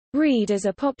Reed is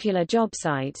a popular job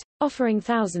site, offering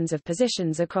thousands of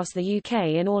positions across the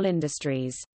UK in all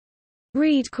industries.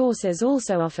 Reed courses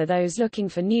also offer those looking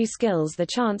for new skills the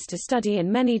chance to study in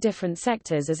many different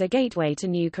sectors as a gateway to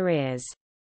new careers.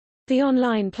 The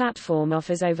online platform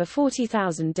offers over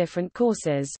 40,000 different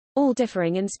courses, all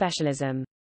differing in specialism.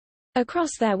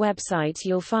 Across their website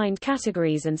you'll find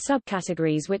categories and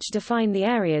subcategories which define the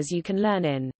areas you can learn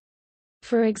in.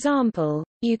 For example,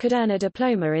 you could earn a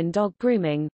diploma in dog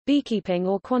grooming, beekeeping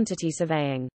or quantity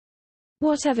surveying.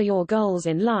 Whatever your goals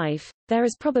in life, there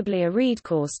is probably a Reed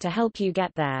course to help you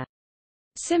get there.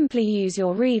 Simply use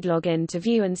your Reed login to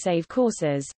view and save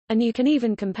courses, and you can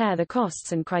even compare the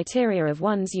costs and criteria of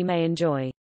ones you may enjoy.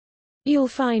 You'll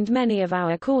find many of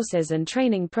our courses and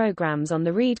training programs on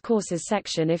the Reed courses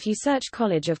section if you search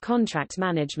College of Contract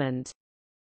Management.